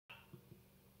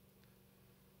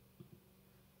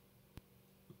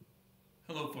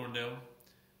Hello, Thorndale.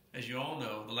 As you all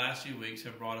know, the last few weeks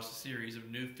have brought us a series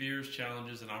of new fears,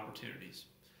 challenges, and opportunities.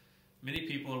 Many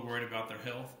people are worried about their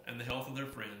health and the health of their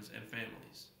friends and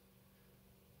families.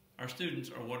 Our students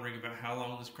are wondering about how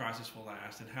long this crisis will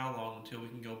last and how long until we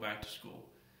can go back to school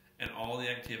and all the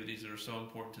activities that are so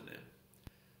important to them.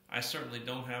 I certainly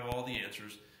don't have all the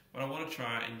answers, but I want to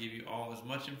try and give you all as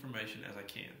much information as I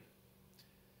can.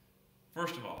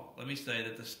 First of all, let me say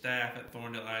that the staff at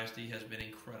Thorndale ISD has been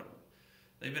incredible.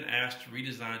 They've been asked to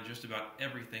redesign just about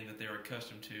everything that they are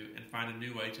accustomed to and find a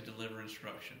new way to deliver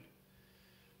instruction.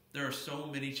 There are so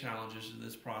many challenges to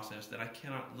this process that I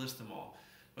cannot list them all,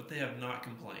 but they have not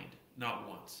complained, not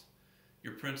once.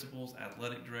 Your principals,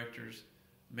 athletic directors,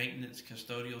 maintenance,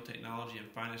 custodial, technology, and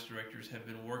finance directors have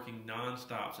been working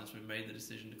non-stop since we made the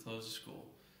decision to close the school.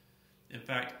 In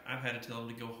fact, I've had to tell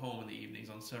them to go home in the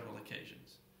evenings on several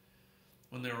occasions.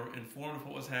 When they were informed of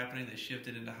what was happening, they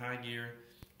shifted into high gear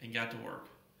and got to work.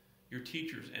 Your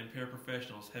teachers and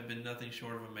paraprofessionals have been nothing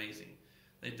short of amazing.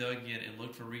 They dug in and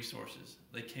looked for resources.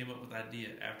 They came up with idea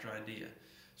after idea,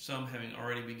 some having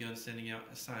already begun sending out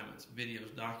assignments,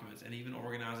 videos, documents, and even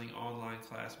organizing online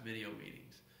class video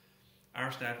meetings.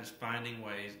 Our staff is finding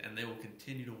ways, and they will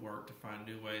continue to work to find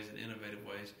new ways and innovative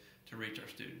ways to reach our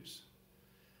students.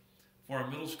 For our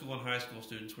middle school and high school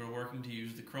students, we're working to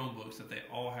use the Chromebooks that they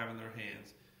all have in their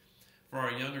hands. For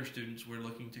our younger students, we're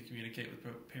looking to communicate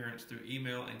with parents through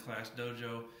email and Class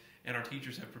Dojo, and our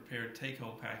teachers have prepared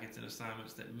take-home packets and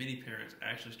assignments that many parents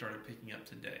actually started picking up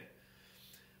today.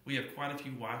 We have quite a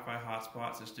few Wi-Fi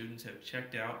hotspots that students have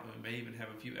checked out, and we may even have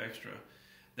a few extra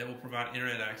that will provide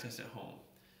internet access at home.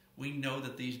 We know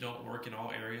that these don't work in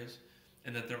all areas,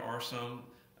 and that there are some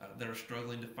that are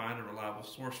struggling to find a reliable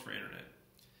source for internet.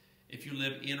 If you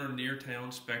live in or near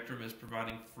town, Spectrum is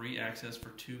providing free access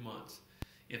for 2 months.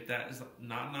 If that is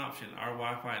not an option, our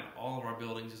Wi-Fi in all of our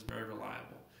buildings is very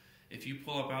reliable. If you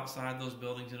pull up outside those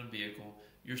buildings in a vehicle,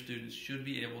 your students should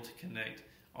be able to connect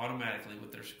automatically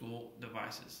with their school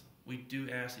devices. We do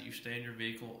ask that you stay in your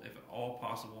vehicle if at all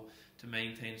possible to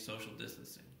maintain social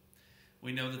distancing.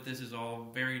 We know that this is all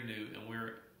very new and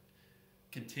we're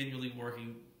continually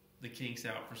working the kinks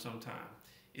out for some time.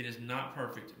 It is not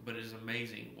perfect, but it is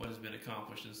amazing what has been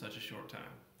accomplished in such a short time.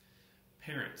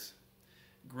 Parents,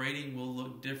 grading will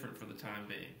look different for the time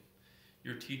being.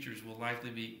 Your teachers will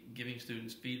likely be giving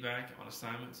students feedback on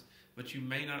assignments, but you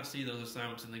may not see those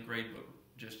assignments in the gradebook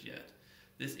just yet.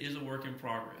 This is a work in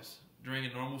progress. During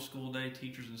a normal school day,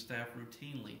 teachers and staff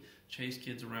routinely chase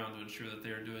kids around to ensure that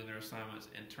they are doing their assignments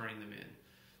and turning them in.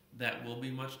 That will be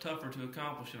much tougher to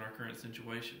accomplish in our current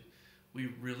situation.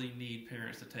 We really need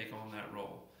parents to take on that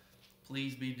role.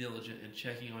 Please be diligent in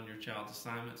checking on your child's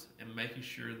assignments and making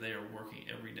sure they are working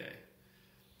every day.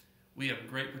 We have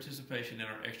great participation in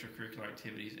our extracurricular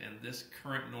activities, and this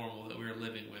current normal that we are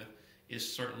living with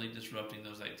is certainly disrupting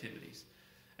those activities.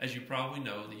 As you probably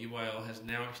know, the UIL has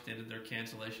now extended their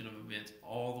cancellation of events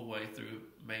all the way through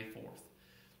May 4th.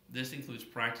 This includes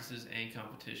practices and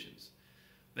competitions.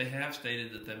 They have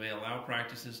stated that they may allow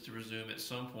practices to resume at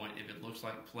some point if it looks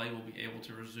like play will be able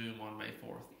to resume on May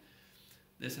 4th.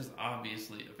 This is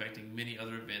obviously affecting many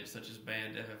other events such as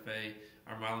band, FFA,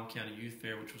 our Milam County Youth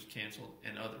Fair, which was canceled,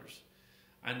 and others.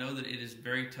 I know that it is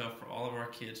very tough for all of our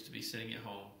kids to be sitting at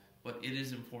home, but it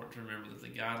is important to remember that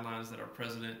the guidelines that our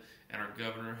president and our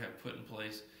governor have put in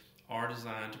place are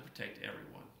designed to protect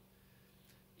everyone.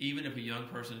 Even if a young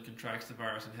person contracts the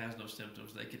virus and has no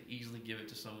symptoms, they could easily give it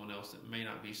to someone else that may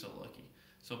not be so lucky.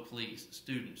 So please,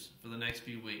 students, for the next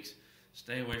few weeks,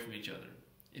 stay away from each other.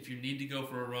 If you need to go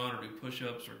for a run or do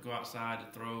push-ups or go outside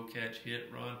to throw, catch, hit,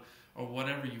 run, or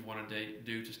whatever you want to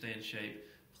do to stay in shape,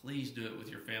 please do it with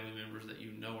your family members that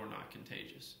you know are not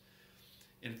contagious.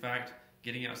 In fact,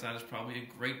 getting outside is probably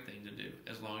a great thing to do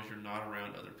as long as you're not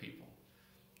around other people.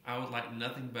 I would like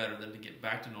nothing better than to get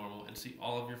back to normal and see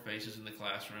all of your faces in the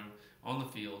classroom, on the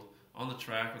field, on the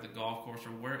track or the golf course or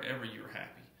wherever you're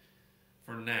happy.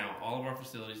 For now, all of our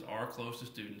facilities are closed to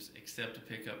students except to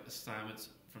pick up assignments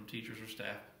from teachers or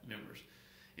staff members.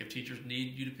 If teachers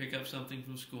need you to pick up something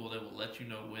from school, they will let you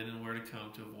know when and where to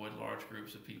come to avoid large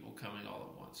groups of people coming all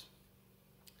at once.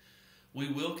 We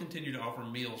will continue to offer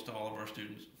meals to all of our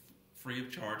students free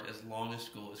of charge as long as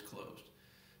school is closed.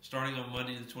 Starting on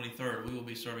Monday the 23rd, we will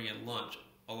be serving at lunch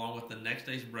along with the next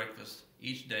day's breakfast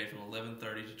each day from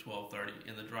 11:30 to 12:30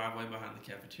 in the driveway behind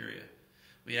the cafeteria.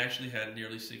 We actually had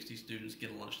nearly 60 students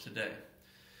get a lunch today.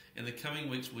 In the coming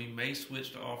weeks, we may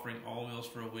switch to offering all meals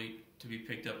for a week to be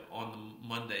picked up on the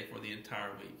Monday for the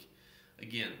entire week.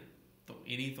 Again,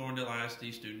 any Thorndale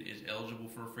ISD student is eligible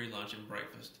for a free lunch and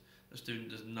breakfast. The student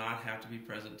does not have to be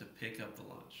present to pick up the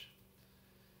lunch.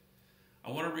 I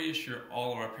want to reassure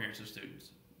all of our parents and students.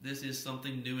 This is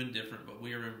something new and different, but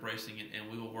we are embracing it,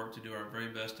 and we will work to do our very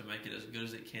best to make it as good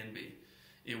as it can be.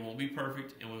 It won't be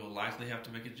perfect, and we will likely have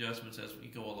to make adjustments as we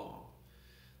go along.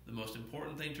 The most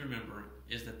important thing to remember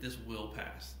is that this will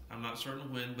pass. I'm not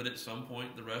certain when, but at some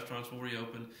point the restaurants will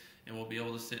reopen and we'll be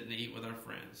able to sit and eat with our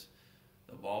friends.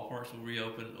 The ballparks will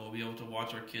reopen and we'll be able to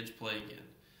watch our kids play again.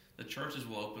 The churches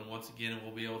will open once again and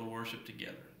we'll be able to worship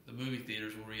together. The movie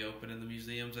theaters will reopen and the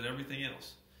museums and everything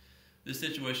else. This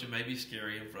situation may be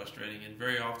scary and frustrating and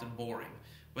very often boring,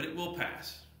 but it will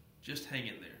pass. Just hang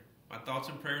in there. My thoughts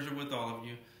and prayers are with all of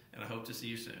you, and I hope to see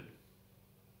you soon.